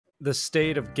The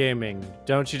state of gaming.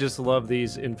 Don't you just love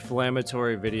these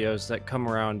inflammatory videos that come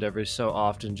around every so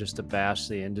often just to bash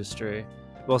the industry?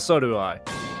 Well, so do I.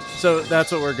 So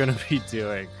that's what we're going to be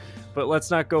doing. But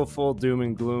let's not go full doom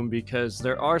and gloom because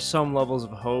there are some levels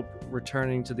of hope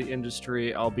returning to the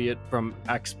industry, albeit from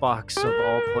Xbox of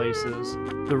all places.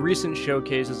 The recent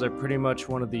showcases are pretty much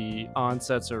one of the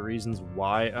onsets or reasons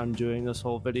why I'm doing this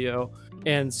whole video.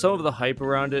 And some of the hype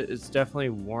around it is definitely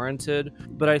warranted,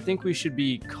 but I think we should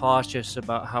be cautious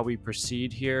about how we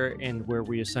proceed here and where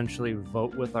we essentially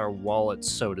vote with our wallets,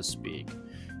 so to speak.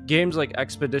 Games like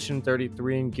Expedition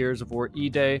 33 and Gears of War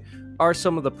E-Day are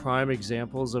some of the prime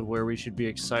examples of where we should be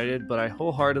excited, but I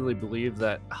wholeheartedly believe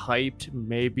that hyped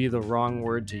may be the wrong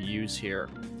word to use here.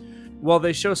 While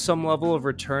they show some level of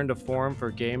return to form for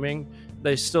gaming,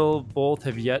 they still both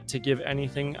have yet to give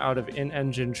anything out of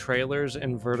in-engine trailers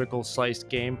and vertical slice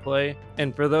gameplay.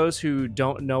 And for those who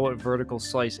don't know what vertical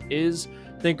slice is,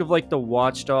 think of like the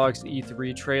Watch Dogs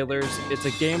E3 trailers. It's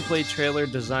a gameplay trailer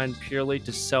designed purely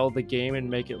to sell the game and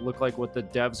make it look like what the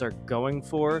devs are going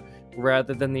for,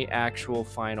 rather than the actual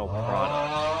final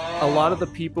product. A lot of the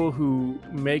people who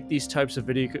make these types of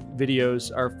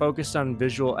videos are focused on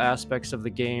visual aspects of the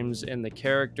games and the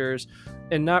characters,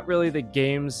 and not really the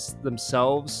games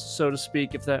themselves, so to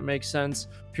speak, if that makes sense,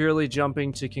 purely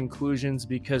jumping to conclusions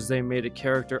because they made a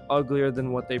character uglier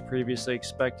than what they previously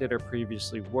expected or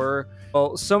previously were.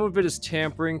 Well, some of it is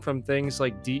tampering from things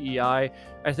like DEI.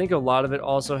 I think a lot of it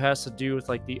also has to do with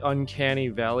like the uncanny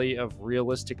valley of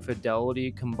realistic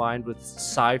fidelity combined with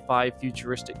sci-fi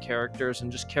futuristic characters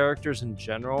and just characters in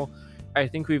general. I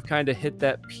think we've kind of hit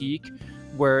that peak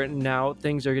where now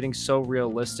things are getting so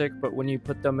realistic, but when you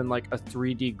put them in like a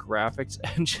 3D graphics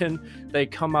engine, they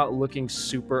come out looking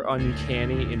super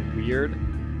uncanny and weird.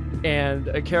 And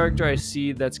a character I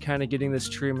see that's kind of getting this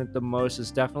treatment the most is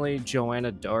definitely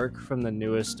Joanna Dark from the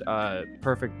newest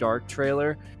Perfect Dark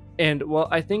trailer. And while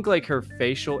I think like her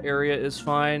facial area is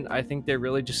fine, I think they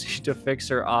really just need to fix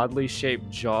her oddly shaped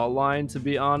jawline, to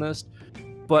be honest.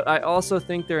 But I also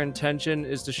think their intention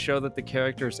is to show that the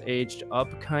character is aged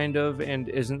up, kind of, and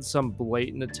isn't some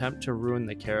blatant attempt to ruin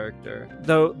the character.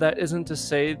 Though that isn't to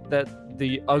say that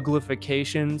the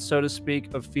uglification, so to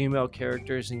speak, of female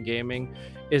characters in gaming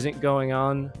isn't going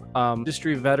on.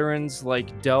 Industry veterans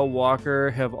like Del Walker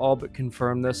have all but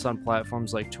confirmed this on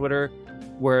platforms like Twitter,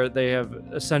 where they have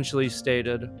essentially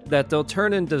stated that they'll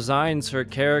turn in designs for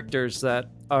characters that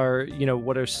are, you know,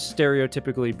 what are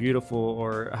stereotypically beautiful,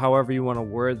 or however you want to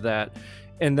word that,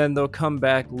 and then they'll come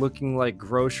back looking like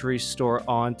grocery store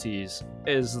aunties,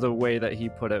 is the way that he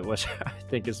put it, which I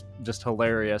think is just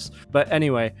hilarious. But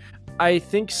anyway, I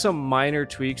think some minor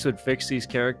tweaks would fix these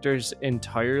characters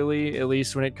entirely, at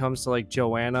least when it comes to like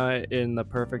Joanna in the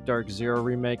Perfect Dark Zero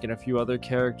remake and a few other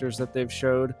characters that they've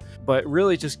showed. But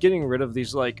really just getting rid of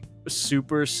these like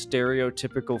super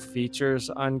stereotypical features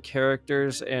on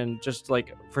characters, and just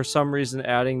like for some reason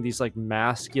adding these like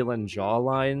masculine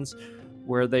jawlines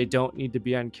where they don't need to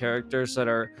be on characters that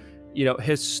are, you know,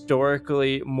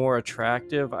 historically more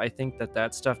attractive. I think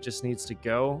that stuff just needs to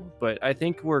go. But I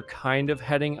think we're kind of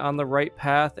heading on the right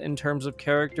path in terms of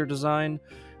character design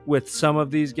with some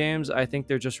of these games. I think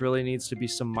there just really needs to be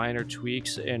some minor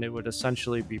tweaks and it would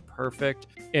essentially be perfect.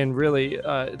 And really,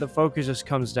 the focus just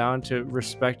comes down to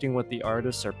respecting what the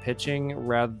artists are pitching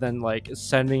rather than like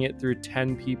sending it through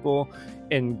 10 people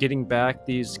and getting back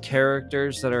these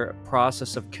characters that are a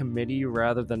process of committee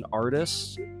rather than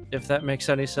artists, if that makes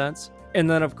any sense. And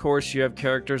then of course you have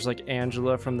characters like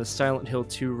Angela from the Silent Hill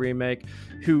 2 remake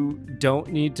who don't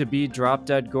need to be drop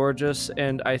dead gorgeous,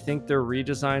 and I think their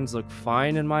redesigns look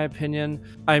fine in my opinion.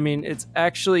 I mean, it's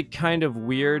actually kind of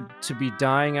weird to be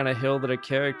dying on a hill that a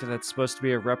character that's supposed to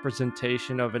be a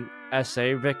representation of an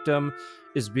SA victim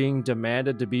is being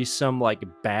demanded to be some like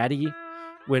baddie,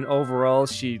 when overall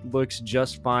she looks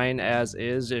just fine as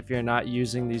is if you're not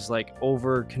using these like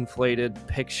over conflated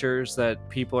pictures that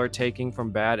people are taking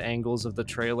from bad angles of the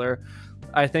trailer.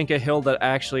 I think a hill that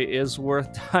actually is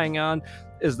worth dying on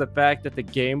is the fact that the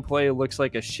gameplay looks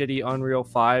like a shitty Unreal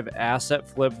 5 asset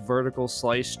flip vertical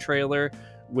slice trailer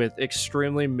with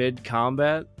extremely mid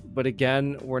combat. But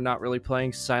again, we're not really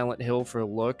playing Silent Hill for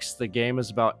looks. The game is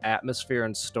about atmosphere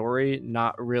and story,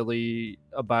 not really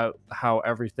about how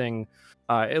everything,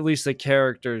 at least the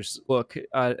characters, look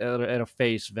at a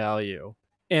face value.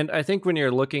 And I think when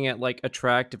you're looking at like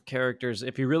attractive characters,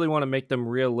 if you really want to make them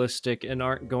realistic and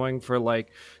aren't going for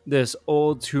like this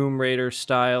old Tomb Raider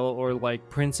style or like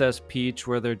Princess Peach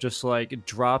where they're just like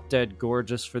drop dead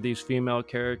gorgeous for these female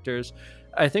characters,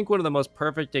 I think one of the most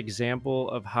perfect example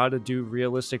of how to do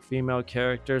realistic female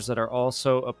characters that are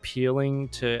also appealing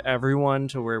to everyone,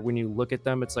 to where when you look at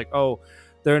them, it's like, oh,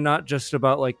 they're not just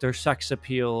about like their sex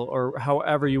appeal or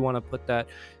however you want to put that.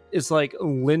 Is like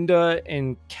Linda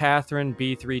and Catherine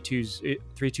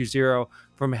B320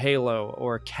 from Halo,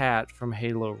 or Kat from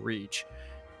Halo Reach.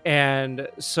 And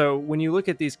so when you look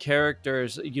at these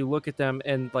characters, you look at them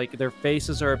and like their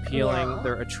faces are appealing,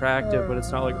 they're attractive, but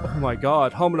it's not like, oh my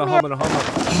god, humana, humana,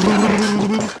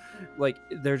 humana. Like,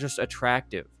 they're just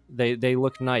attractive. They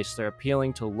look nice, they're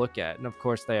appealing to look at. And of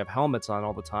course they have helmets on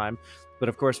all the time. But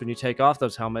of course when you take off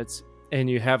those helmets and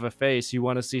you have a face, you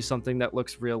want to see something that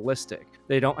looks realistic.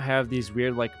 They don't have these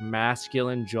weird like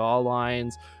masculine jaw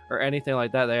lines or anything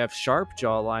like that. They have sharp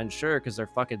jaw lines, sure, because they're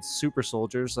fucking super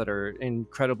soldiers that are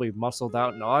incredibly muscled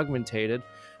out and augmentated,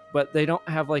 but they don't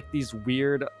have like these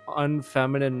weird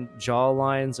unfeminine jaw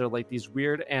lines or like these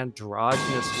weird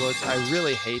androgynous looks. I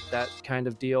really hate that kind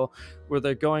of deal where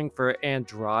they're going for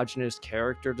androgynous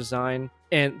character design.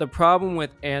 And the problem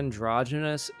with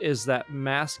androgynous is that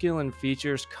masculine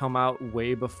features come out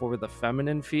way before the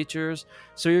feminine features.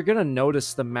 So you're going to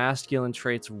notice the masculine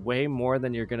traits way more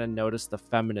than you're going to notice the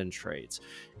feminine traits.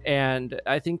 And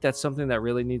I think that's something that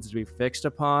really needs to be fixed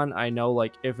upon. I know,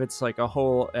 like, if it's like a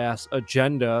whole ass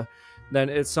agenda, then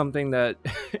it's something that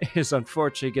is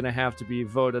unfortunately going to have to be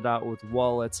voted out with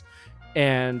wallets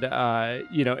and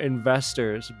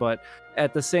investors. But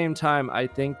at the same time, I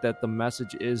think that the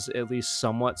message is at least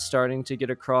somewhat starting to get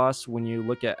across when you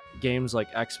look at games like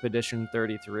Expedition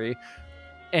 33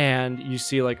 and you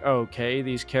see like, okay,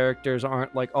 these characters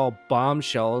aren't like all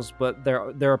bombshells, but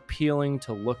they're appealing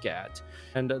to look at.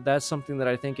 And that's something that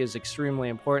I think is extremely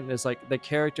important, is like the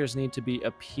characters need to be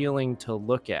appealing to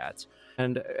look at.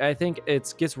 And I think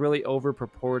it gets really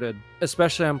overproported,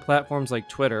 especially on platforms like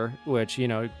Twitter, which,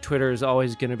 Twitter is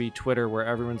always going to be Twitter, where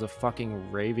everyone's a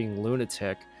fucking raving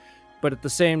lunatic. But at the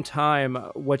same time,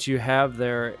 what you have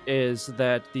there is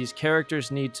that these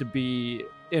characters need to be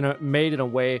made in a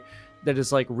way that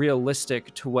is like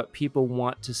realistic to what people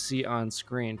want to see on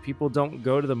screen. People don't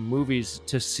go to the movies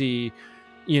to see,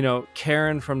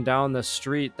 Karen from down the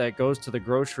street that goes to the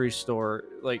grocery store.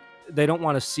 Like, they don't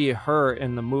want to see her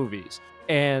in the movies.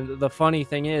 And the funny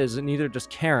thing is, neither does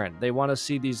Karen. They want to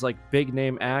see these like big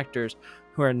name actors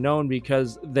who are known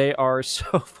because they are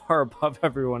so far above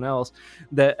everyone else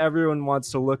that everyone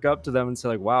wants to look up to them and say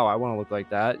like, wow, I want to look like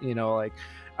that. Like,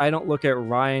 I don't look at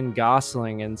Ryan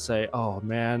Gosling and say, oh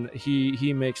man,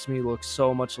 he makes me look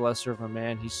so much lesser of a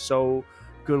man. He's so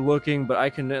good looking, but I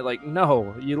can, like,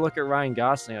 no, you look at Ryan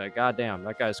Gosling, like, goddamn,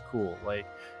 that guy's cool. Like,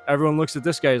 everyone looks at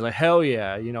this guy, he's like, hell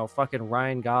yeah, fucking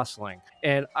Ryan Gosling.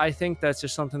 And I think that's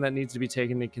just something that needs to be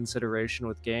taken into consideration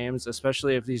with games,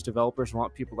 especially if these developers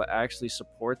want people to actually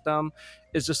support them.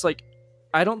 It's just like,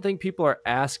 I don't think people are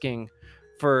asking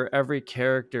for every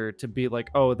character to be like,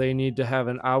 oh, they need to have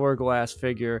an hourglass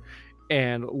figure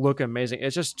and look amazing.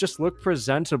 It's just look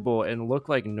presentable and look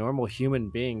like normal human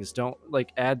beings. Don't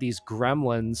like add these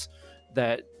gremlins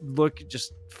that look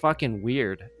just fucking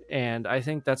weird. And I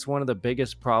think that's one of the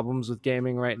biggest problems with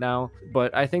gaming right now.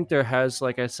 But I think there has,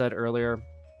 like I said earlier,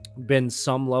 been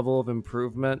some level of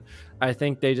improvement. I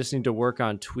think they just need to work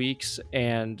on tweaks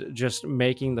and just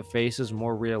making the faces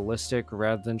more realistic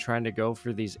rather than trying to go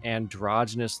for these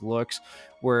androgynous looks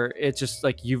where it's just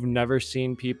like you've never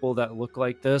seen people that look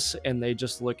like this and they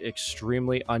just look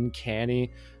extremely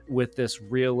uncanny with this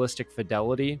realistic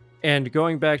fidelity. And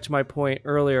going back to my point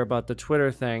earlier about the Twitter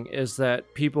thing, is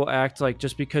that people act like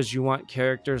just because you want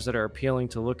characters that are appealing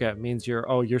to look at means you're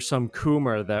some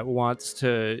coomer that wants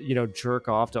to, jerk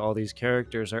off to all these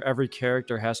characters, or every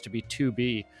character has to be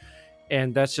 2B.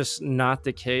 And that's just not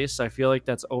the case. I feel like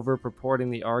that's over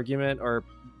purporting the argument, or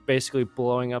basically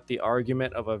blowing up the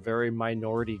argument of a very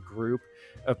minority group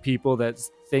of people that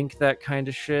think that kind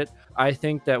of shit. I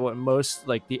think that what most,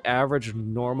 like, the average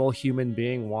normal human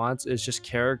being wants is just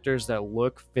characters that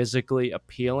look physically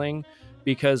appealing,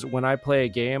 because when I play a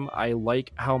game, I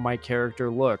like how my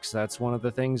character looks. That's one of the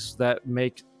things that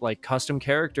make like custom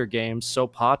character games so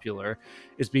popular,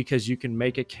 is because you can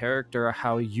make a character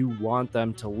how you want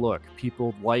them to look.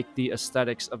 People like the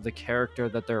aesthetics of the character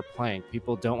that they're playing.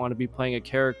 People don't want to be playing a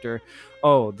character,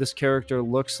 oh, this character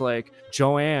looks like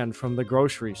Joanne from the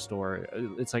grocery store.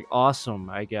 It's like awesome,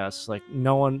 I guess. Like,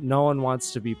 no one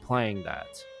wants to be playing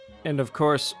that. And of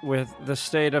course, with the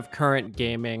state of current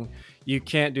gaming, you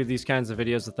can't do these kinds of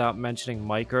videos without mentioning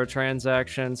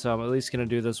microtransactions, so I'm at least going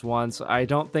to do this once. I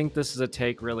don't think this is a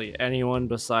take really anyone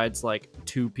besides like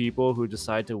two people who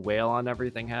decide to wail on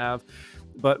everything have.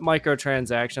 But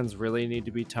microtransactions really need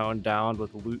to be toned down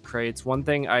with loot crates. One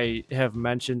thing I have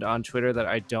mentioned on Twitter that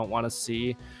I don't want to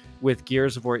see with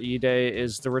Gears of War E-Day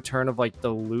is the return of like the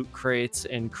loot crates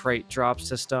and crate drop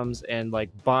systems and like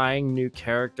buying new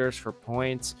characters for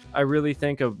points. I really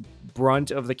think a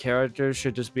brunt of the characters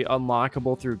should just be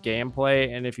unlockable through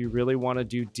gameplay, and if you really want to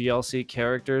do DLC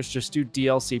characters, just do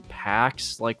DLC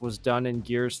packs like was done in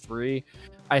Gears 3.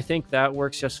 I think that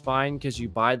works just fine because you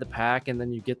buy the pack and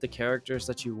then you get the characters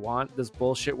that you want. This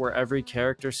bullshit where every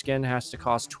character skin has to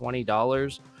cost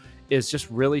 $20 is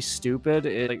just really stupid.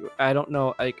 I don't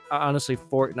know, like honestly,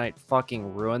 Fortnite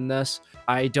fucking ruined this.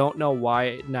 I don't know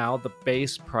why now the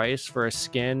base price for a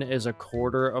skin is a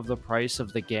quarter of the price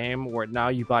of the game, where now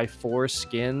you buy 4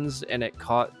 skins and it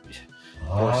cost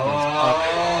 4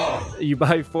 skins. You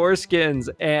buy 4 skins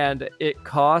and it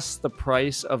costs the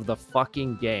price of the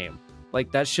fucking game.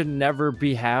 Like, that should never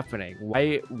be happening.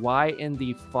 Why in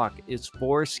the fuck is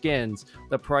 4 skins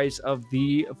the price of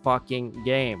the fucking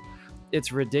game?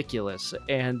 It's ridiculous,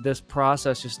 and this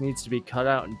process just needs to be cut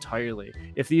out entirely.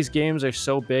 If these games are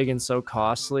so big and so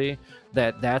costly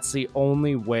that that's the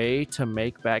only way to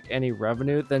make back any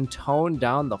revenue, then tone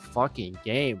down the fucking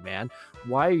game, man.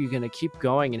 Why are you going to keep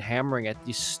going and hammering at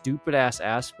these stupid ass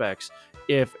aspects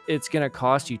if it's going to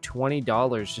cost you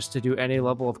 $20 just to do any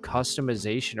level of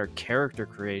customization or character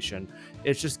creation?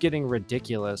 It's just getting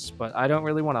ridiculous, but I don't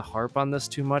really want to harp on this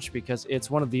too much because it's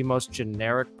one of the most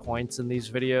generic points in these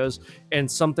videos and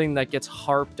something that gets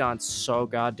harped on so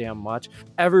goddamn much.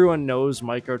 Everyone knows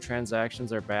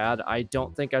microtransactions are bad. I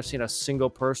don't think I've seen a single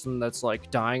person that's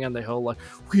like dying on the hill like,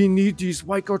 we need these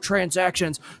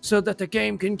microtransactions so that the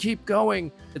game can keep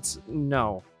going.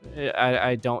 No.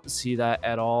 I don't see that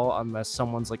at all unless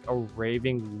someone's like a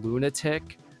raving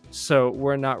lunatic. So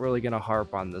we're not really going to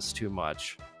harp on this too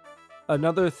much.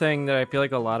 Another thing that I feel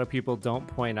like a lot of people don't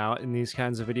point out in these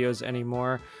kinds of videos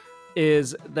anymore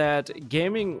is that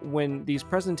gaming, when these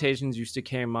presentations used to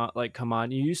come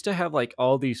on, you used to have like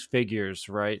all these figures,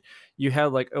 right? You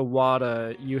had like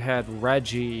Iwata, you had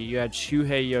Reggie, you had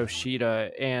Shuhei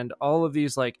Yoshida, and all of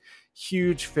these like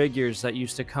huge figures that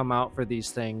used to come out for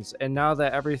these things. And now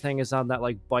that everything is on that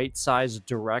like bite-sized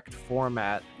direct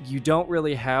format, you don't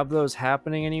really have those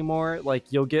happening anymore.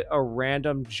 Like, you'll get a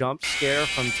random jump scare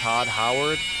from Todd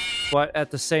Howard, but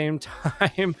at the same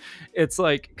time, it's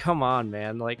like, come on,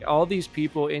 man. Like, all these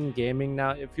people in gaming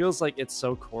now, it feels like it's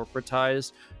so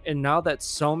corporatized. And now that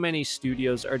so many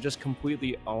studios are just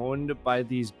completely owned by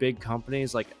these big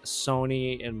companies like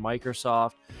Sony and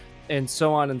Microsoft and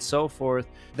so on and so forth,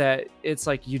 that it's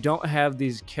like you don't have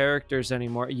these characters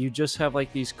anymore. You just have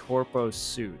like these corpo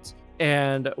suits.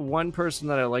 And one person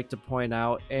that I like to point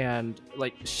out, and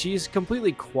like, she's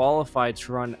completely qualified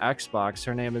to run Xbox.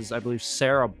 Her name is, I believe,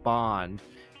 Sarah Bond.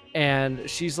 And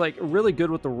she's like really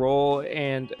good with the role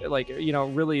and like, you know,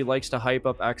 really likes to hype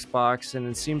up Xbox, and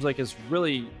it seems like it's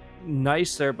really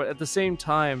nice there. But at the same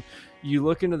time, you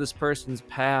look into this person's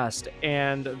past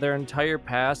and their entire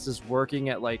past is working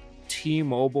at like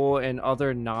T-Mobile and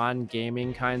other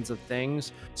non-gaming kinds of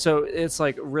things. So it's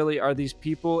like, really, are these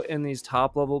people in these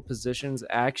top level positions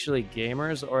actually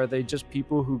gamers, or are they just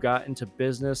people who got into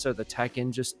business or the tech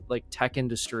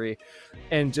industry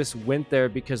and just went there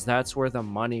because that's where the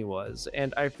money was?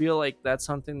 And I feel like that's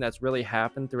something that's really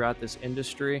happened throughout this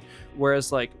industry,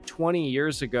 whereas like 20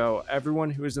 years ago, everyone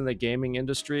who was in the gaming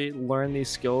industry learned these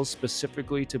skills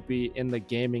specifically to be in the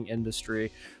gaming industry,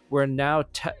 where now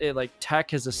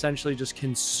tech has essentially just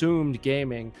consumed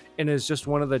gaming and is just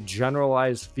one of the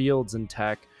generalized fields in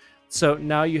tech. So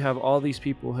now you have all these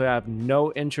people who have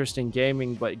no interest in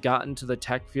gaming but got into the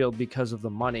tech field because of the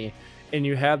money. And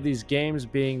you have these games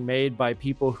being made by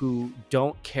people who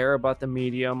don't care about the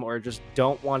medium or just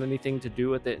don't want anything to do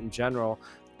with it in general,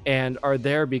 and are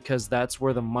there because that's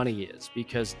where the money is.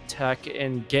 Because tech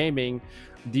and gaming,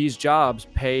 these jobs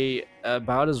pay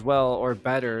about as well or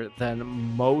better than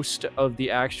most of the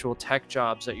actual tech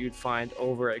jobs that you'd find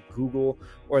over at Google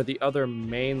or the other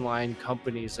mainline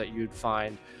companies that you'd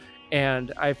find.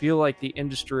 And I feel like the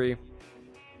industry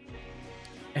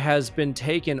has been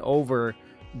taken over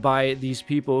by these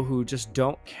people who just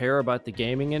don't care about the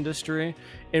gaming industry,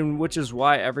 and which is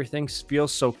why everything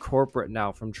feels so corporate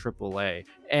now from AAA.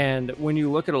 And when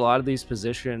you look at a lot of these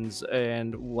positions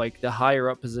and like the higher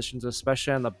up positions,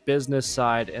 especially on the business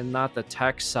side and not the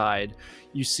tech side,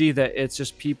 you see that it's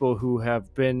just people who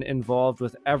have been involved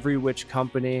with every which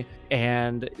company,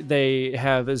 and they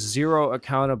have zero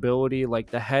accountability.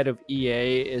 Like, the head of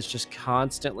EA is just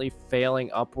constantly failing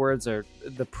upwards, or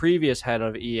the previous head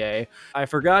of EA, I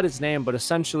forgot his name, but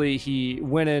essentially he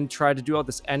went in, tried to do all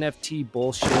this NFT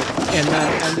bullshit shit, and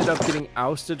then ended up getting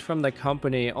ousted from the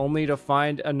company only to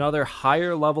find another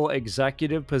higher level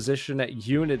executive position at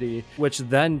Unity, which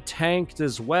then tanked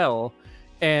as well.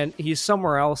 And he's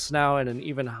somewhere else now in an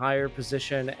even higher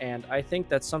position. And I think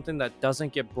that's something that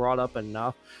doesn't get brought up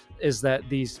enough, is that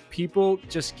these people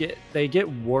just get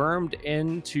wormed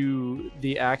into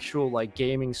the actual like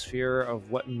gaming sphere of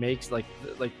what makes like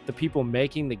the people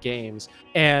making the games,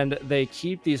 and they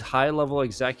keep these high level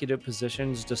executive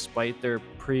positions despite their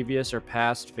previous or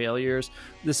past failures.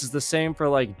 This is the same for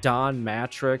like Don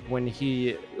Matrick. When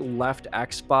he left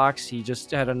Xbox, he just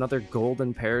had another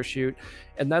golden parachute,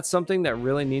 and that's something that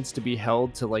really needs to be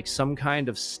held to like some kind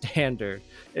of standard.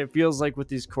 It feels like with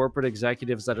these corporate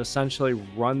executives that essentially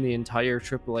run the entire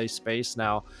AAA space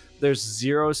now, there's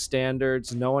zero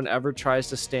standards. No one ever tries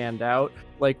to stand out.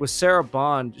 Like with Sarah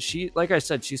Bond, she, like I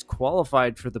said, she's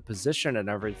qualified for the position and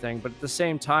everything, but at the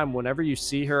same time, whenever you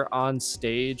see her on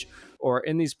stage or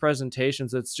in these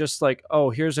presentations, it's just like, oh,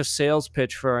 here's a sales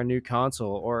pitch for our new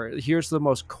console, or here's the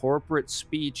most corporate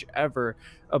speech ever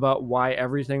about why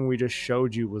everything we just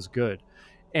showed you was good.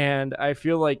 And I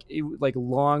feel like like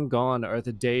long gone are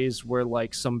the days where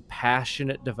like some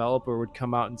passionate developer would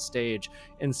come out on stage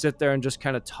and sit there and just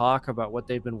kind of talk about what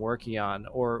they've been working on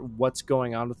or what's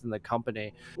going on within the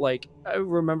company. Like I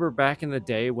remember back in the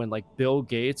day when like Bill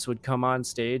Gates would come on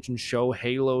stage and show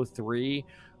Halo 3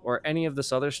 or any of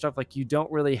this other stuff. Like you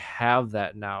don't really have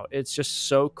that now. It's just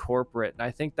so corporate. And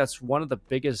I think that's one of the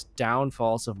biggest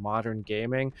downfalls of modern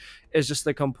gaming, is just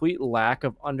the complete lack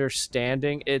of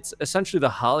understanding. It's essentially the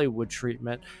Hollywood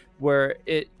treatment, where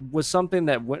it was something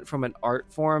that went from an art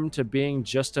form to being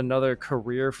just another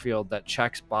career field that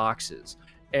checks boxes.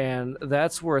 And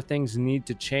that's where things need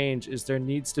to change, is there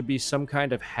needs to be some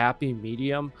kind of happy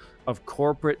medium of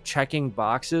corporate checking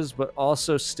boxes, but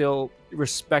also still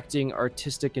respecting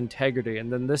artistic integrity.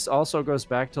 And then this also goes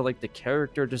back to like the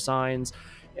character designs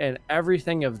and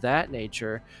everything of that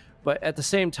nature. But at the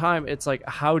same time, it's like,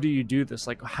 how do you do this?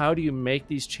 Like, how do you make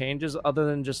these changes other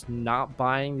than just not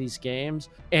buying these games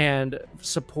and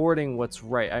supporting what's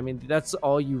right? I mean, that's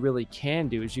all you really can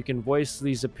do, is you can voice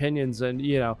these opinions, and,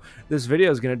 you know, this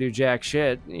video is going to do jack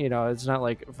shit. You know, it's not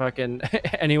like fucking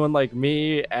anyone like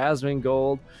me,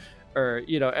 Asmongold, or,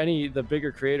 you know, any the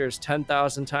bigger creators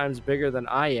 10,000 times bigger than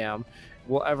I am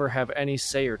will ever have any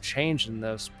say or change in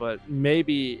this. But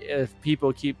maybe if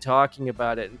people keep talking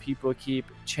about it and people keep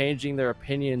changing their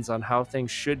opinions on how things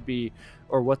should be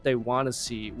or what they want to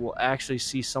see, we'll actually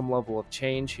see some level of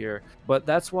change here. But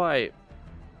that's why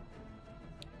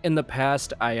in the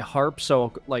past I harp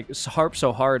so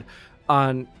hard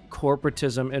on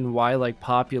corporatism and why like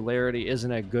popularity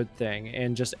isn't a good thing,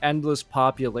 and just endless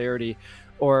popularity,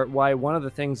 or why one of the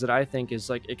things that I think is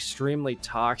like extremely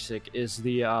toxic is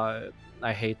the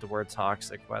I hate the word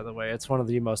toxic, by the way. It's one of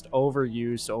the most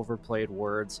overused, overplayed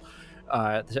words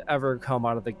to ever come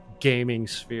out of the gaming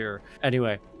sphere.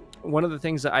 Anyway, one of the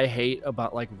things that I hate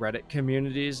about like Reddit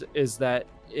communities is that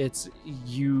it's,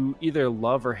 you either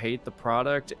love or hate the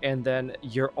product, and then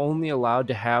you're only allowed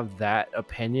to have that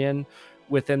opinion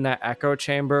within that echo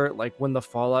chamber. Like when the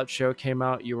Fallout show came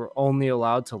out, you were only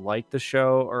allowed to like the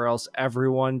show, or else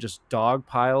everyone just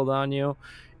dogpiled on you.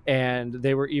 And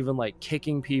they were even like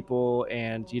kicking people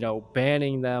and, you know,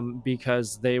 banning them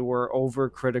because they were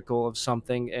overcritical of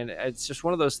something. And it's just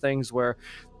one of those things where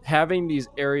having these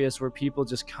areas where people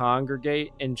just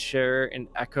congregate and share and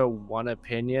echo one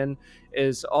opinion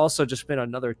is also just been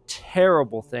another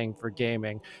terrible thing for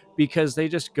gaming, because they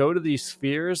just go to these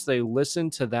spheres, they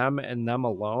listen to them and them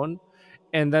alone,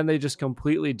 and then they just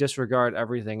completely disregard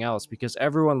everything else, because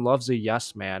everyone loves a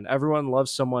yes man. Everyone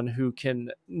loves someone who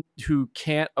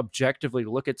can't objectively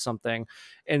look at something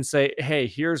and say, hey,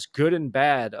 here's good and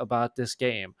bad about this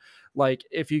game. Like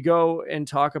if you go and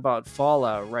talk about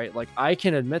Fallout, right? Like I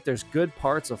can admit there's good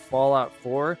parts of Fallout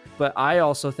 4, but I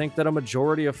also think that a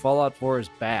majority of Fallout 4 is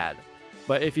bad.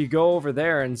 But if you go over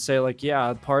there and say like,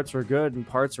 yeah, parts were good and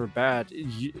parts were bad,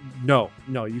 no,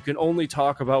 you can only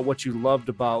talk about what you loved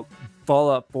about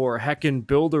Fallout 4. Heckin'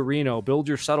 build a Reno, build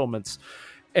your settlements,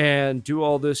 and do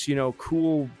all this, you know,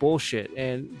 cool bullshit.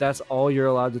 And that's all you're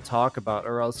allowed to talk about,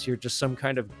 or else you're just some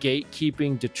kind of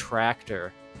gatekeeping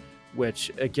detractor.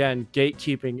 Which, again,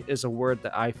 gatekeeping is a word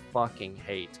that I fucking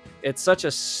hate. It's such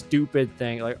a stupid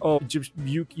thing. Like, oh, just,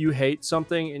 you hate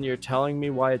something and you're telling me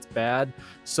why it's bad,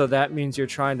 so that means you're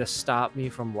trying to stop me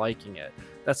from liking it.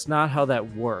 That's not how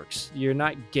that works. You're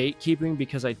not gatekeeping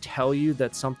because I tell you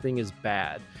that something is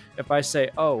bad. If I say,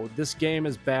 oh, this game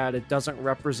is bad, it doesn't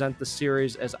represent the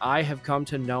series as I have come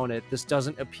to know it, this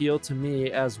doesn't appeal to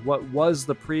me as what was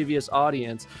the previous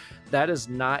audience, that is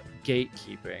not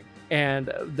gatekeeping.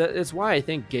 And it's why I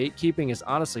think gatekeeping is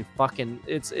honestly fucking,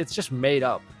 it's just made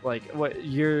up. Like, what,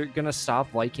 you're gonna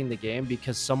stop liking the game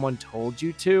because someone told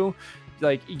you to?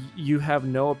 Like, you have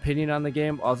no opinion on the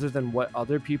game other than what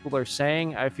other people are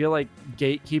saying? I feel like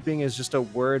gatekeeping is just a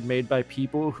word made by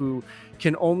people who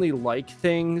can only like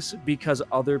things because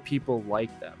other people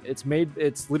like them.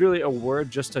 It's literally a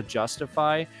word just to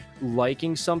justify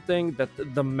liking something that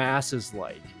the masses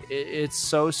like. It's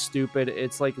so stupid.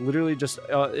 It's like literally just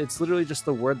it's literally just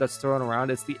the word that's thrown around.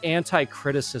 It's the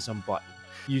anti-criticism button.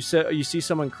 You see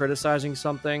someone criticizing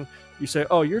something, you say,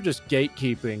 "Oh, you're just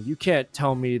gatekeeping. You can't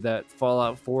tell me that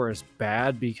Fallout 4 is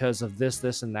bad because of this,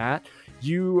 this, and that.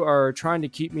 You are trying to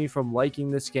keep me from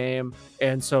liking this game,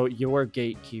 and so you're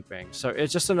gatekeeping." So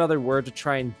it's just another word to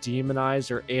try and demonize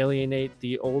or alienate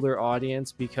the older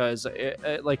audience, because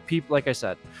like people, like I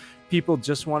said, people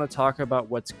just want to talk about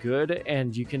what's good,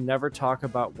 and you can never talk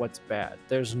about what's bad.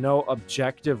 There's no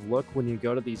objective look when you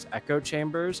go to these echo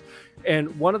chambers.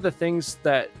 And one of the things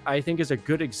that I think is a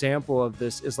good example of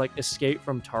this is like Escape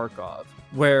from Tarkov,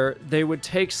 where they would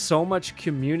take so much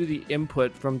community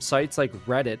input from sites like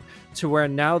Reddit to where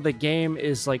now the game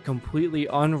is like completely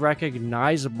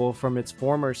unrecognizable from its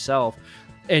former self,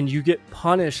 and you get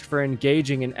punished for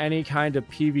engaging in any kind of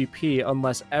PvP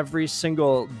unless every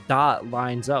single dot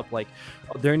lines up. Like,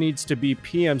 there needs to be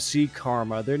PMC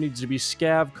karma, there needs to be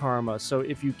scav karma, so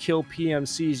if you kill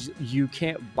PMCs, you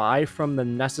can't buy from the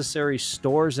necessary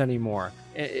stores anymore.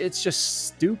 It's just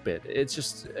stupid. It's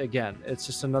just, again, it's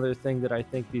just another thing that I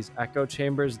think these echo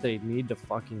chambers, they need to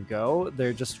fucking go.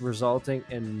 They're just resulting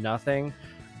in nothing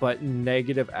but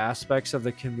negative aspects of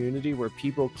the community where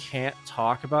people can't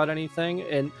talk about anything.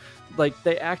 And like,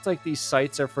 they act like these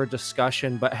sites are for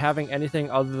discussion, but having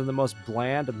anything other than the most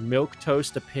bland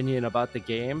milquetoast opinion about the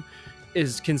game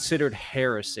is considered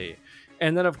heresy.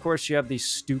 And then, of course, you have these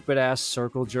stupid ass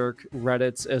circle jerk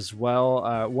Reddits as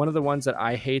well. One of the ones that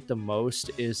I hate the most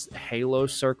is Halo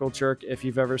circle jerk, if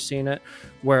you've ever seen it,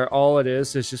 where all it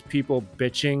is just people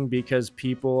bitching because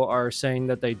people are saying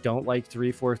that they don't like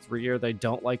 343 or they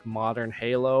don't like modern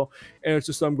Halo. And it's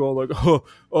just them going like,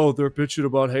 oh, they're bitching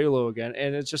about Halo again.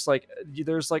 And it's just like,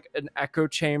 there's like an echo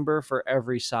chamber for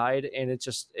every side, and it's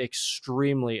just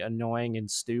extremely annoying and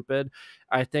stupid.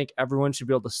 I think everyone should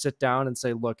be able to sit down and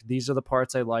say, look, these are the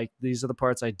parts I liked, these are the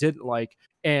parts I didn't like.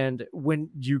 And when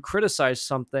you criticize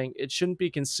something, it shouldn't be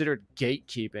considered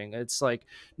gatekeeping. It's like,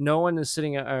 no one is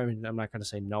sitting, I mean, I'm not going to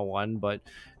say no one, but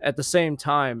at the same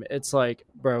time, it's like,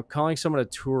 bro, calling someone a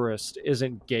tourist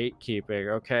isn't gatekeeping,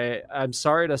 okay? I'm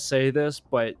sorry to say this,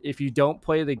 but if you don't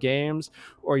play the games,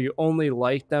 or you only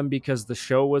like them because the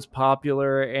show was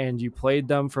popular and you played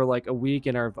them for like a week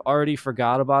and have already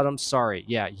forgot about them, sorry,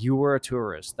 yeah, you were a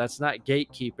tourist. That's not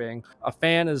gatekeeping. A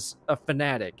fan is a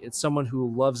fanatic. It's someone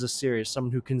who loves a series,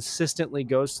 someone who consistently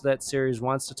goes to that series,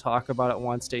 wants to talk about it,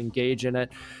 wants to engage in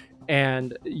it.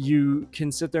 And you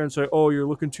can sit there and say, oh, you're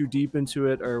looking too deep into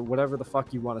it, or whatever the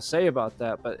fuck you want to say about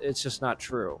that, but it's just not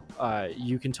true.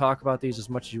 You can talk about these as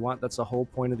much as you want. That's the whole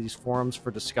point of these forums,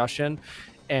 for discussion.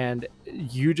 And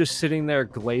you just sitting there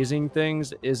glazing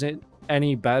things isn't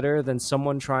any better than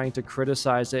someone trying to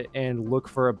criticize it and look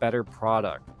for a better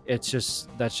product. That's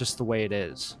just the way it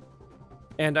is.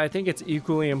 And I think it's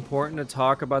equally important to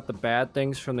talk about the bad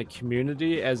things from the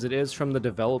community as it is from the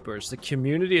developers. The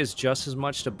community is just as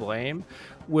much to blame,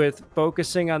 with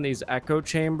focusing on these echo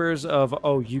chambers of,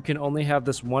 oh, you can only have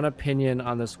this one opinion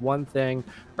on this one thing,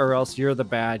 or else you're the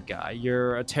bad guy.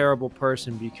 You're a terrible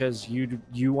person because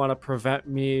you want to prevent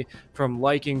me from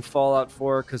liking Fallout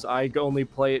 4 because I only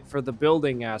play it for the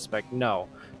building aspect. No.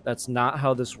 That's not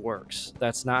how this works.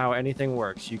 That's not how anything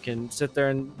works. You can sit there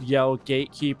and yell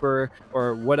gatekeeper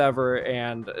or whatever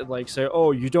and like say,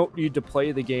 oh, you don't need to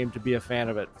play the game to be a fan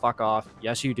of it. Fuck off.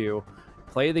 Yes, you do.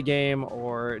 Play the game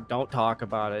or don't talk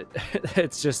about it.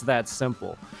 It's just that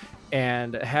simple.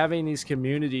 And having these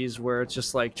communities where it's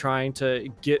just like trying to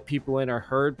get people in or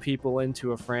herd people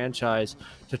into a franchise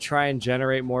to try and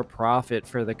generate more profit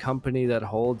for the company that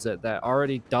holds it, that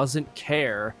already doesn't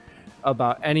care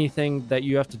about anything that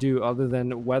you have to do other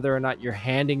than whether or not you're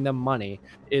handing them money,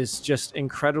 is just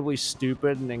incredibly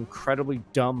stupid and incredibly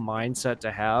dumb mindset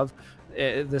to have.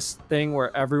 This thing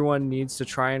where everyone needs to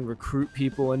try and recruit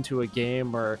people into a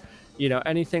game, or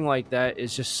anything like that,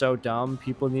 is just so dumb.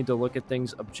 People need to look at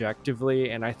things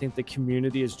objectively, and I think the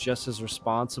community is just as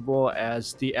responsible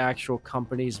as the actual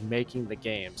companies making the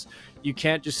games. You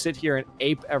can't just sit here and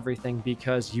ape everything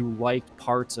because you liked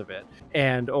parts of it,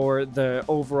 and or the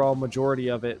overall majority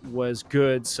of it was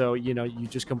good, so you know you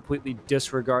just completely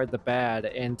disregard the bad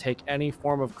and take any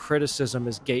form of criticism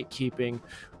as gatekeeping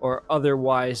or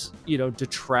otherwise, you know,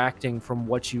 detracting from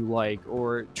what you like,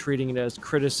 or treating it as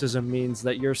criticism means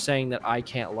that you're saying that I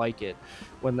can't like it,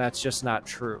 when that's just not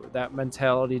true. That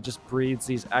mentality just breeds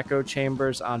these echo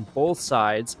chambers on both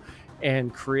sides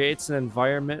and creates an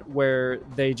environment where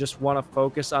they just want to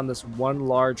focus on this one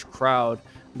large crowd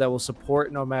that will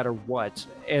support no matter what,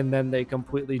 and then they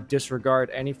completely disregard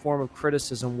any form of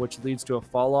criticism, which leads to a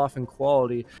fall off in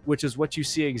quality, which is what you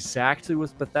see exactly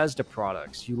with Bethesda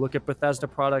products. You look at Bethesda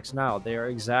products now, they are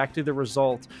exactly the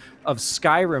result of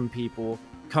Skyrim people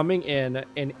coming in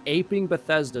and aping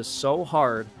Bethesda so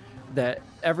hard that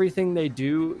everything they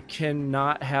do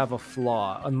cannot have a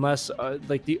flaw, unless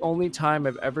like the only time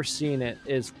I've ever seen it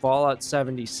is Fallout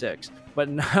 76. But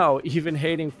now even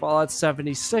hating Fallout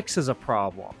 76 is a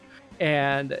problem.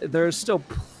 And there's still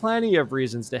plenty of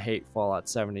reasons to hate Fallout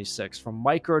 76, from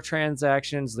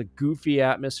microtransactions, the goofy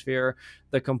atmosphere,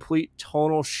 the complete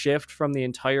tonal shift from the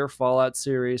entire Fallout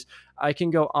series. I can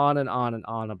go on and on and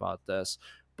on about this,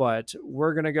 but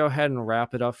we're going to go ahead and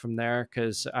wrap it up from there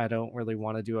because I don't really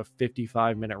want to do a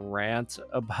 55-minute rant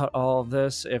about all of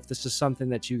this. If this is something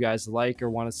that you guys like or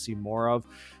want to see more of,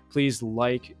 please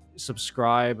like,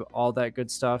 subscribe, all that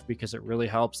good stuff, because it really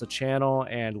helps the channel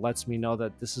and lets me know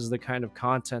that this is the kind of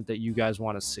content that you guys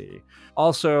want to see.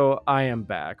 Also, I am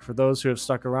back. For those who have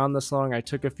stuck around this long, I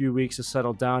took a few weeks to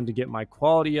settle down to get my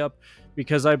quality up,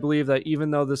 because I believe that even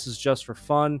though this is just for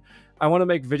fun, I want to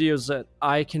make videos that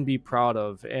I can be proud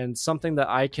of and something that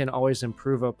I can always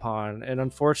improve upon. And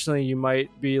unfortunately, you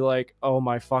might be like, oh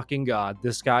my fucking god,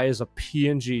 this guy is a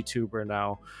PNG tuber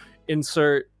now.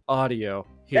 Insert audio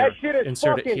here. That shit is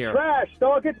insert fucking it here. trash,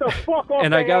 dog. Get the fuck off.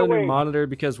 And the I got a new airwaves. monitor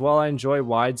because while I enjoy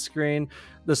widescreen,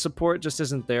 the support just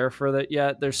isn't there for that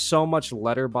yet. There's so much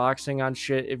letterboxing on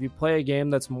shit. If you play a game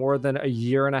that's more than a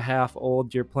year and a half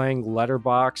old, you're playing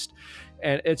letterboxed,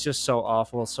 and it's just so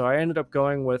awful. So I ended up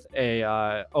going with a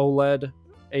OLED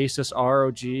Asus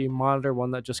ROG monitor, one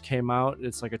that just came out.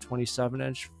 It's like a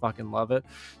 27-inch. Fucking love it.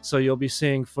 So you'll be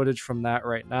seeing footage from that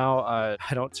right now. I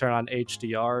don't turn on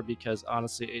HDR because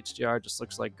honestly, HDR just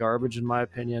looks like garbage in my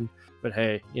opinion. But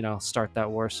hey, you know, start that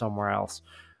war somewhere else.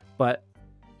 But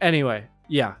anyway,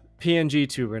 yeah, PNG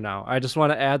tuber now. I just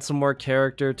want to add some more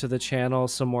character to the channel,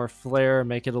 some more flair,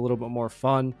 make it a little bit more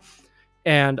fun.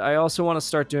 And I also want to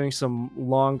start doing some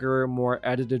longer, more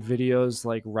edited videos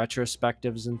like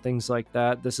retrospectives and things like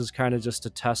that. This is kind of just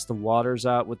to test the waters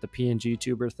out with the PNG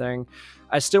tuber thing.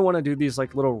 I still want to do these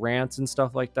like little rants and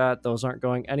stuff like that. Those aren't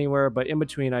going anywhere, but in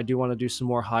between I do want to do some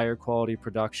more higher quality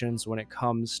productions when it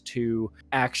comes to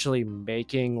actually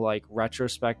making like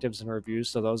retrospectives and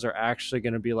reviews. So those are actually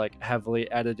going to be like heavily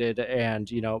edited and,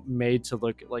 you know, made to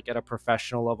look like at a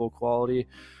professional level quality,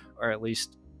 or at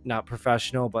least not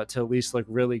professional, but to at least look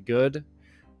really good.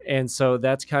 And so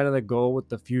that's kind of the goal with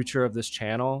the future of this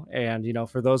channel. And, you know,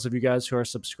 for those of you guys who are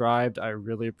subscribed, I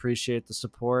really appreciate the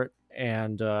support.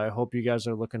 And I hope you guys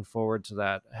are looking forward to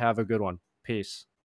that. Have a good one. Peace.